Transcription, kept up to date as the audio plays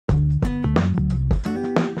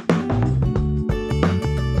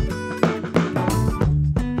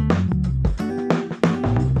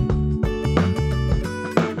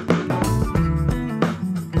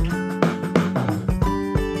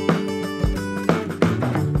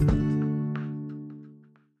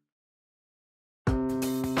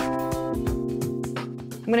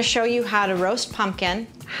I'm going to show you how to roast pumpkin,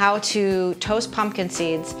 how to toast pumpkin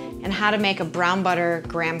seeds, and how to make a brown butter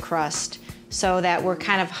graham crust so that we're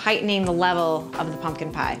kind of heightening the level of the pumpkin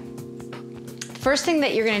pie. The first thing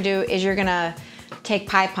that you're going to do is you're going to take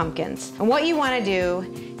pie pumpkins. And what you want to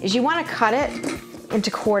do is you want to cut it into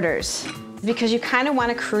quarters because you kind of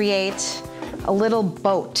want to create a little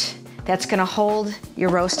boat that's going to hold your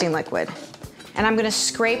roasting liquid. And I'm going to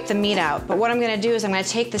scrape the meat out. But what I'm going to do is I'm going to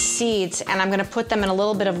take the seeds and I'm going to put them in a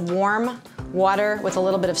little bit of warm water with a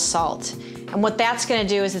little bit of salt. And what that's going to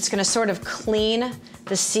do is it's going to sort of clean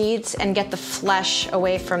the seeds and get the flesh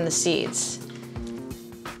away from the seeds.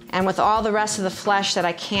 And with all the rest of the flesh that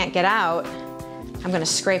I can't get out, I'm going to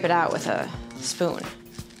scrape it out with a spoon.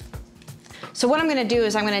 So what I'm going to do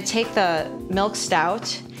is I'm going to take the milk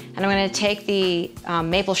stout and I'm going to take the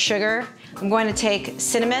maple sugar. I'm going to take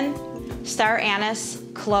cinnamon, star anise,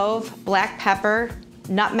 clove, black pepper,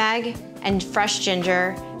 nutmeg, and fresh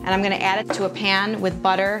ginger, and I'm going to add it to a pan with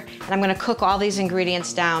butter, and I'm going to cook all these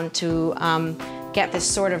ingredients down to get this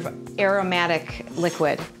sort of aromatic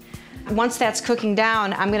liquid. Once that's cooking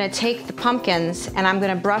down, I'm going to take the pumpkins and I'm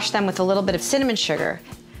going to brush them with a little bit of cinnamon sugar.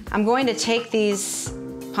 I'm going to take these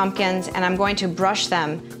pumpkins and I'm going to brush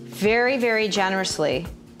them very, very generously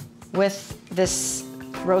with this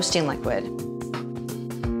roasting liquid.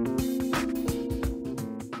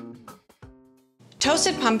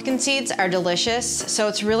 Toasted pumpkin seeds are delicious, so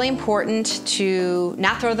it's really important to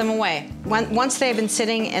not throw them away. Once they've been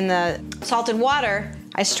sitting in the salted water,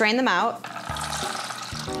 I strain them out.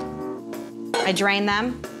 I drain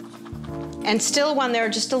them. And still, when they're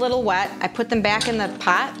just a little wet, I put them back in the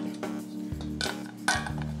pot.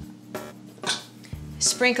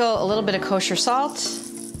 Sprinkle a little bit of kosher salt,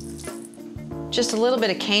 just a little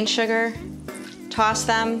bit of cane sugar, toss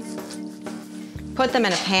them, put them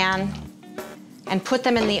in a pan, and put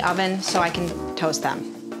them in the oven so I can toast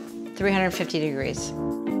them. 350 degrees.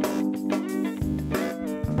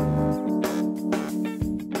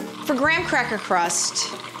 For graham cracker crust,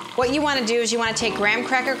 what you want to do is you want to take graham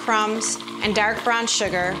cracker crumbs and dark brown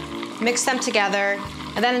sugar, mix them together,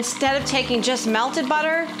 and then instead of taking just melted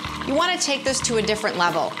butter, you want to take this to a different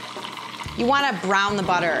level. You want to brown the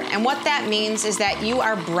butter, and what that means is that you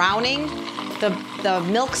are browning the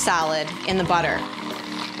milk solid in the butter.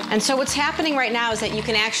 And so what's happening right now is that you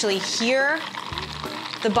can actually hear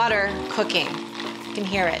the butter cooking. You can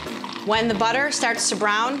hear it. When the butter starts to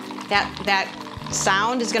brown, that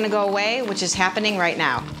sound is going to go away, which is happening right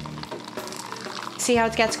now. See how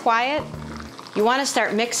it gets quiet? You want to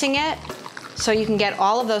start mixing it so you can get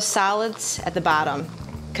all of those solids at the bottom,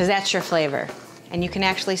 because that's your flavor. And you can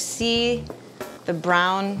actually see the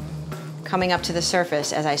brown coming up to the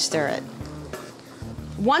surface as I stir it.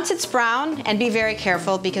 Once it's brown, and be very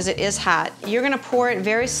careful because it is hot, you're going to pour it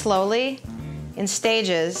very slowly in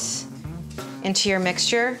stages into your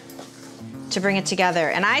mixture to bring it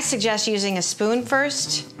together. And I suggest using a spoon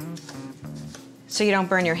first so you don't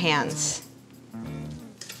burn your hands.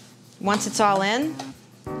 Once it's all in,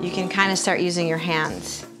 you can kind of start using your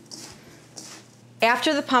hands.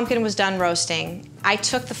 After the pumpkin was done roasting, I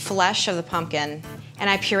took the flesh of the pumpkin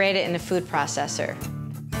and I pureed it in a food processor.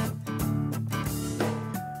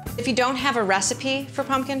 If you don't have a recipe for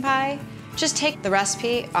pumpkin pie, just take the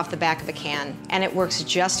recipe off the back of a can, and it works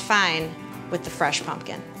just fine with the fresh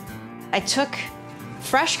pumpkin. I took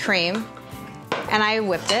fresh cream and I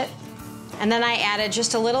whipped it, and then I added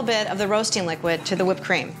just a little bit of the roasting liquid to the whipped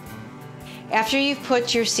cream. After you've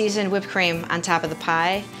put your seasoned whipped cream on top of the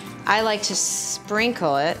pie, I like to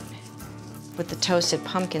sprinkle it with the toasted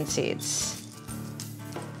pumpkin seeds.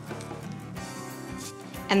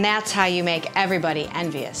 And that's how you make everybody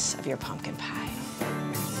envious of your pumpkin pie.